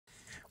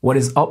What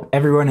is up,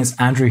 everyone? It's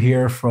Andrew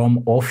here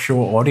from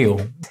Offshore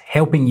Audio,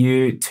 helping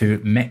you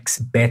to mix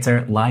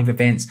better live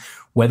events,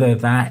 whether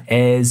that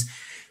is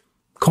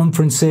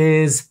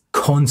conferences,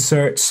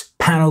 concerts,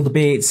 panel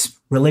debates,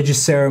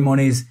 religious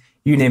ceremonies,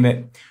 you name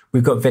it.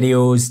 We've got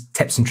videos,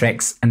 tips and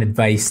tricks and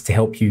advice to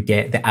help you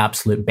get the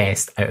absolute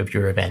best out of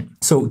your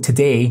event. So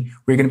today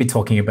we're going to be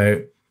talking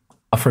about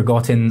a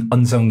forgotten,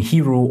 unsung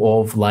hero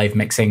of live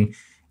mixing.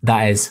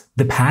 That is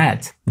the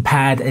pad. The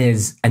pad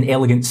is an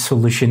elegant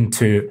solution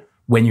to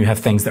when you have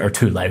things that are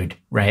too loud,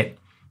 right?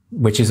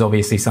 Which is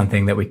obviously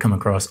something that we come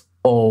across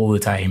all the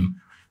time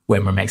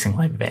when we're mixing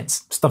live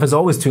events. Stuff is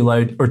always too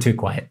loud or too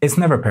quiet. It's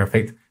never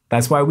perfect.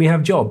 That's why we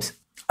have jobs.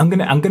 I'm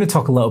gonna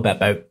talk a little bit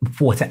about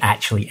what it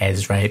actually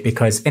is, right?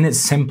 Because in its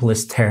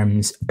simplest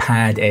terms,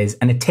 pad is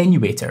an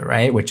attenuator,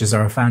 right? Which is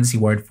our fancy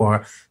word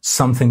for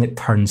something that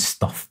turns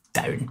stuff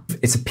down.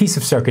 It's a piece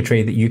of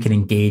circuitry that you can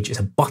engage. It's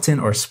a button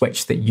or a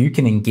switch that you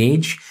can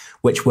engage,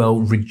 which will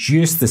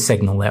reduce the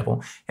signal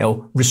level.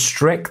 It'll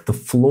restrict the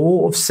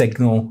flow of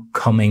signal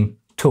coming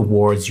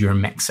towards your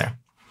mixer.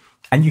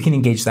 And you can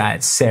engage that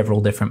at several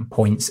different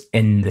points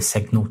in the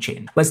signal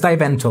chain. Let's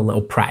dive into a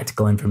little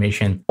practical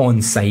information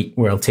on site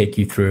where I'll take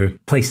you through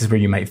places where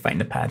you might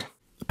find a pad.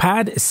 A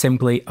pad is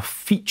simply a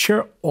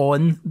feature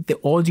on the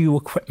audio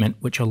equipment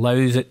which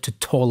allows it to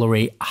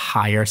tolerate a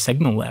higher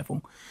signal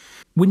level.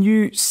 When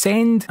you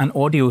send an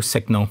audio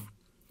signal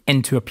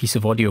into a piece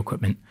of audio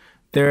equipment,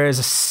 there is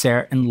a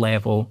certain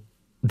level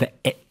that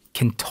it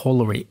can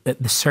tolerate,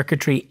 that the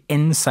circuitry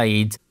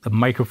inside the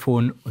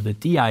microphone or the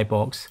DI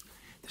box,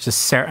 there's a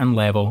certain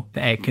level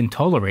that it can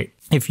tolerate.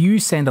 If you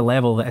send a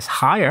level that is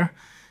higher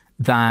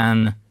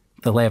than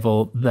the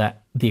level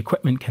that the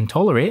equipment can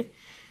tolerate,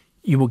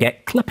 you will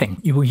get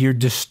clipping, you will hear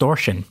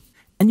distortion.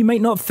 And you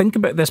might not think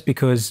about this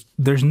because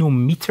there's no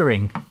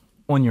metering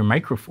on your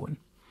microphone.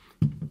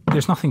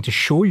 There's nothing to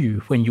show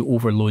you when you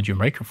overload your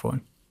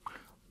microphone.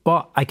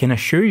 But I can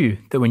assure you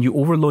that when you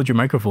overload your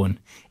microphone,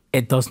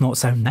 it does not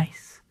sound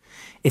nice.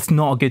 It's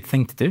not a good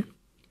thing to do.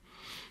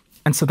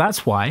 And so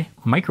that's why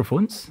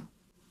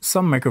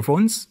some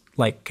microphones,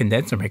 like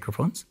condenser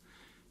microphones,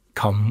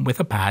 come with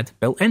a pad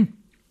built in.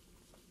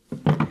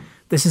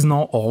 This is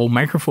not all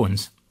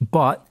microphones,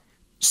 but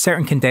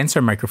certain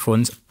condenser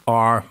microphones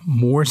are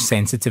more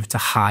sensitive to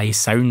high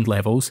sound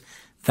levels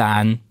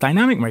than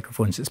dynamic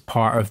microphones. It's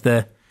part of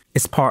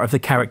the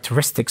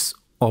characteristics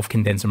of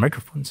condenser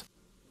microphones.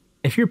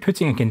 If you're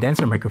putting a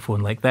condenser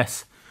microphone like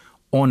this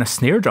on a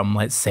snare drum,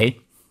 let's say,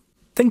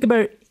 think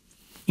about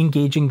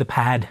engaging the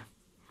pad.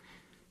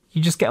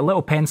 You just get a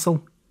little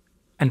pencil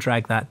and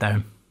drag that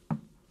down.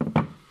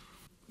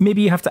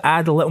 Maybe you have to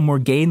add a little more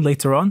gain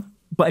later on,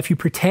 but if you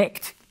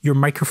protect your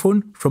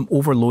microphone from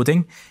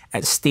overloading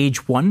at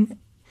stage 1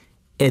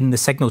 in the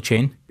signal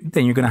chain,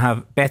 then you're going to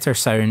have better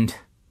sound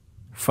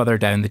further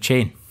down the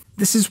chain.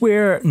 This is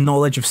where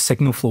knowledge of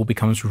signal flow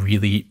becomes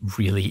really,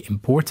 really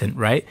important,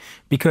 right?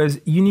 Because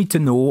you need to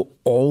know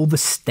all the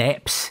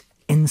steps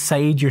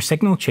inside your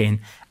signal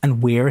chain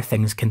and where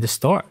things can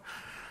distort.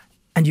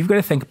 And you've got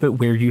to think about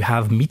where you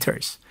have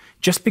meters.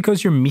 Just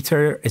because your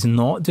meter is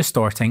not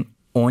distorting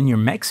on your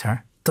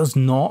mixer does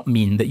not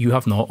mean that you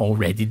have not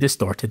already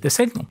distorted the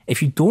signal.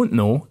 If you don't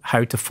know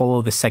how to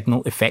follow the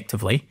signal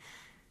effectively,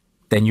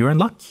 then you're in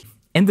luck.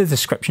 In the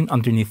description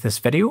underneath this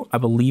video, I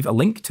will leave a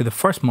link to the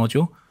first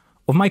module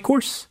of my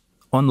course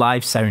on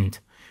live sound,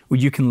 where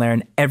you can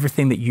learn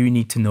everything that you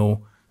need to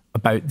know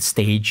about the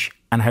stage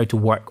and how to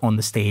work on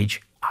the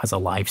stage as a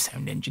live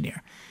sound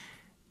engineer.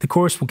 The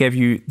course will give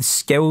you the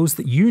skills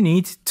that you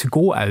need to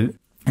go out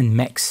and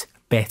mix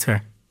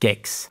better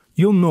gigs.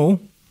 You'll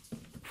know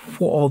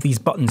what all these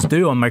buttons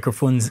do on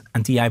microphones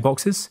and DI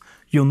boxes.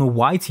 You'll know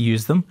why to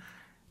use them.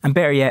 And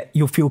better yet,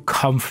 you'll feel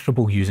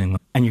comfortable using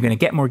them. And you're going to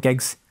get more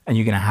gigs and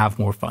you're going to have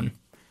more fun.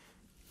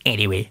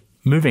 Anyway,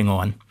 moving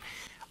on.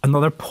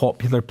 Another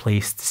popular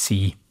place to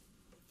see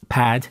a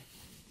pad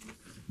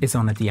is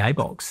on a DI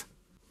box.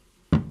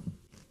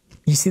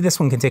 You see this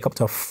one can take up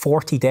to a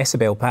 40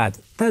 decibel pad.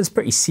 That is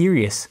pretty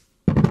serious.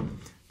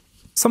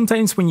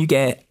 Sometimes when you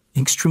get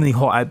extremely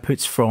hot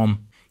outputs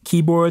from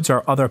keyboards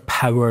or other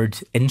powered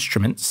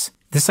instruments,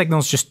 the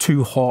signal's just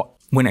too hot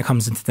when it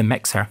comes into the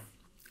mixer.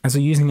 And so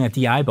using a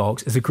DI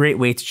box is a great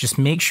way to just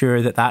make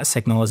sure that that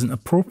signal is an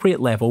appropriate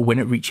level when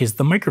it reaches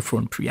the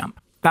microphone preamp.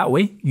 That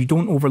way, you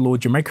don't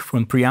overload your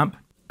microphone preamp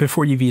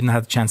before you've even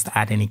had a chance to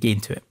add any gain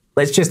to it.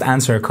 Let's just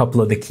answer a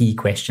couple of the key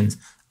questions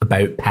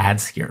about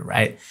pads here,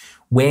 right?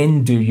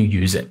 When do you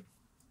use it?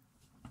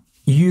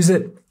 You use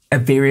it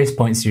at various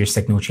points of your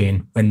signal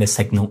chain when the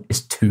signal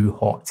is too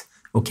hot,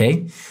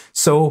 okay?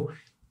 So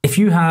if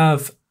you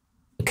have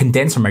a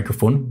condenser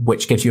microphone,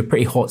 which gives you a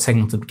pretty hot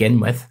signal to begin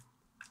with,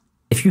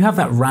 if you have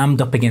that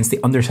rammed up against the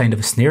underside of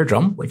a snare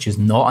drum, which is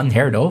not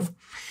unheard of,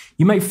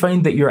 you might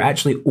find that you're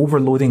actually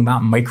overloading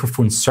that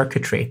microphone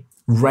circuitry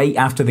right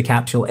after the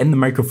capsule in the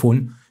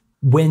microphone.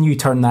 When you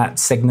turn that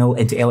signal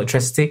into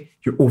electricity,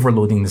 you're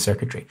overloading the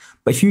circuitry.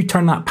 But if you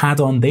turn that pad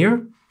on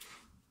there,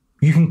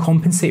 you can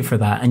compensate for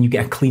that and you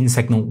get a clean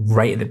signal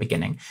right at the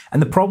beginning.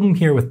 And the problem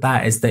here with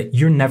that is that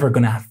you're never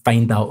going to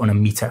find that on a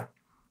meter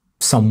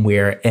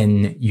somewhere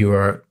in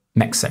your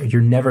mixer.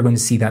 You're never going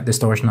to see that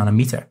distortion on a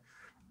meter.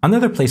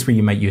 Another place where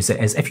you might use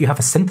it is if you have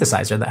a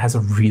synthesizer that has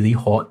a really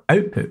hot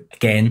output.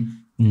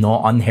 Again,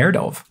 not unheard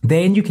of.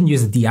 Then you can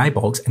use the DI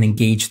box and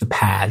engage the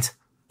pad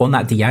on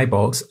that DI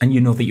box, and you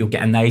know that you'll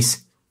get a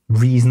nice,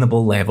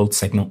 reasonable leveled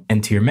signal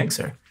into your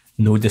mixer.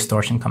 No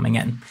distortion coming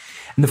in.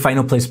 And the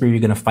final place where you're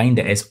going to find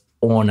it is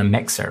on a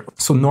mixer.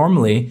 So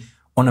normally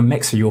on a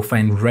mixer, you'll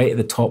find right at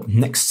the top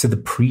next to the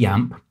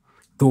preamp,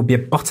 there will be a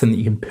button that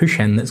you can push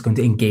in that's going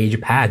to engage a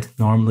pad.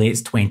 Normally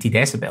it's 20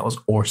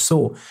 decibels or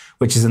so,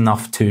 which is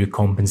enough to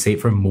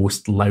compensate for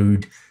most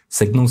loud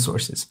signal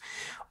sources.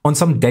 On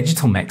some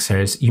digital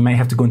mixers, you might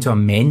have to go into a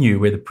menu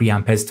where the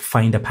preamp is to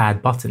find a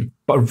pad button.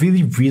 But a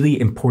really, really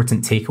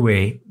important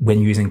takeaway when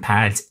using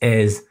pads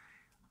is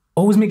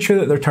always make sure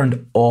that they're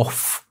turned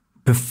off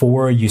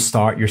before you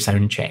start your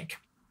sound check.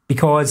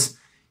 Because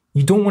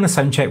you don't want to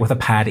sound check with a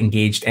pad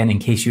engaged in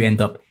case you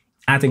end up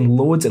adding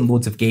loads and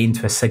loads of gain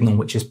to a signal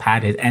which is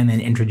padded and then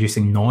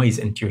introducing noise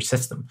into your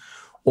system.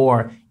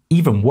 Or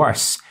even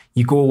worse,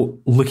 you go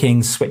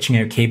switching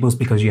out cables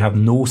because you have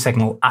no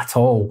signal at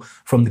all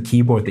from the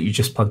keyboard that you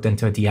just plugged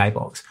into a DI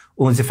box,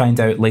 only to find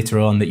out later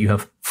on that you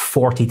have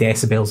 40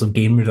 decibels of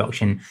gain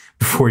reduction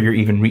before you're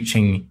even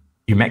reaching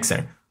your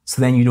mixer.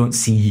 So then you don't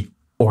see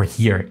or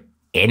hear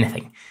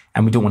anything.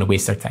 And we don't want to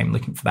waste our time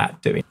looking for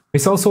that, do we?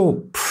 It's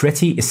also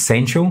pretty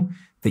essential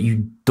that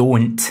you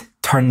don't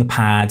turn the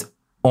pad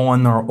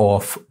on or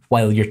off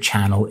while your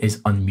channel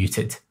is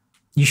unmuted.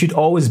 You should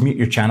always mute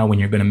your channel when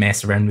you're going to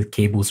mess around with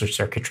cables or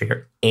circuitry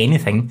or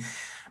anything.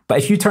 But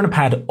if you turn a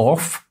pad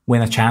off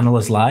when a channel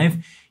is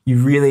live, you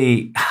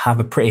really have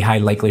a pretty high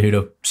likelihood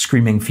of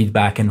screaming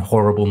feedback and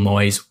horrible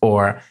noise,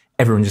 or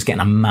everyone just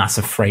getting a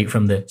massive fright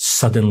from the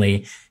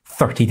suddenly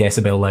 30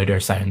 decibel louder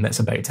sound that's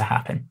about to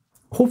happen.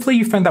 Hopefully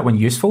you found that one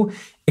useful.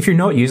 If you're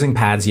not using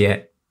pads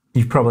yet,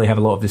 you probably have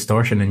a lot of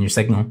distortion in your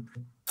signal.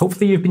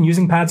 Hopefully you've been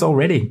using pads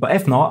already, but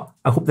if not,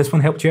 I hope this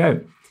one helped you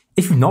out.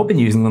 If you've not been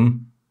using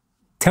them,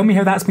 tell me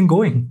how that's been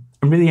going.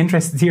 I'm really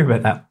interested to hear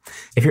about that.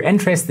 If you're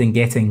interested in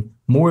getting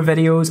more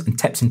videos and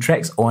tips and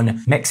tricks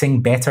on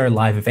mixing better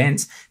live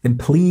events, then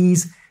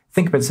please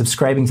think about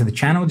subscribing to the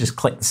channel. Just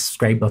click the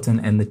subscribe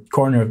button in the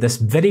corner of this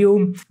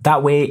video.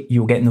 That way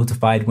you'll get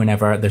notified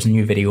whenever there's a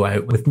new video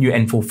out with new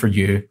info for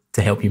you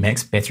to help you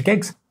mix better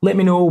gigs. Let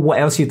me know what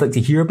else you'd like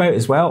to hear about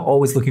as well.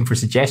 Always looking for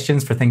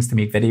suggestions for things to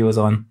make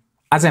videos on.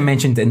 As I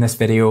mentioned in this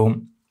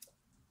video,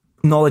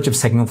 knowledge of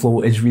signal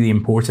flow is really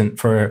important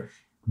for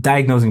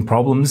diagnosing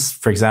problems,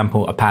 for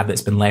example, a pad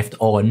that's been left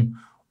on,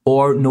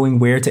 or knowing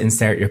where to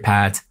insert your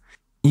pad.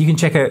 You can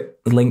check out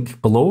the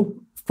link below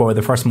for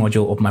the first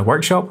module of my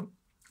workshop.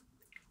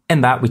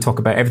 In that, we talk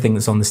about everything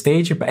that's on the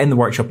stage, but in the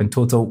workshop in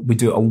total, we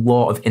do a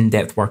lot of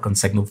in-depth work on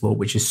signal flow,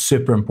 which is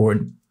super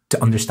important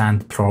to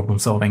understand problem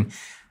solving.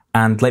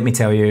 And let me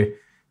tell you,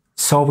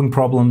 solving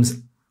problems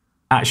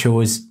at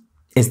shows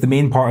is the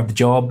main part of the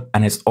job,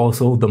 and it's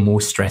also the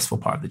most stressful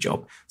part of the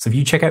job. So if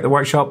you check out the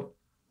workshop,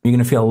 you're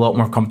going to feel a lot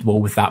more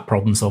comfortable with that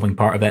problem solving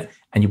part of it,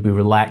 and you'll be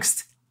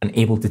relaxed and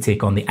able to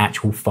take on the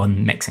actual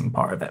fun mixing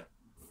part of it.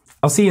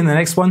 I'll see you in the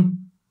next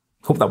one.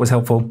 Hope that was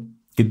helpful.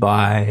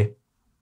 Goodbye.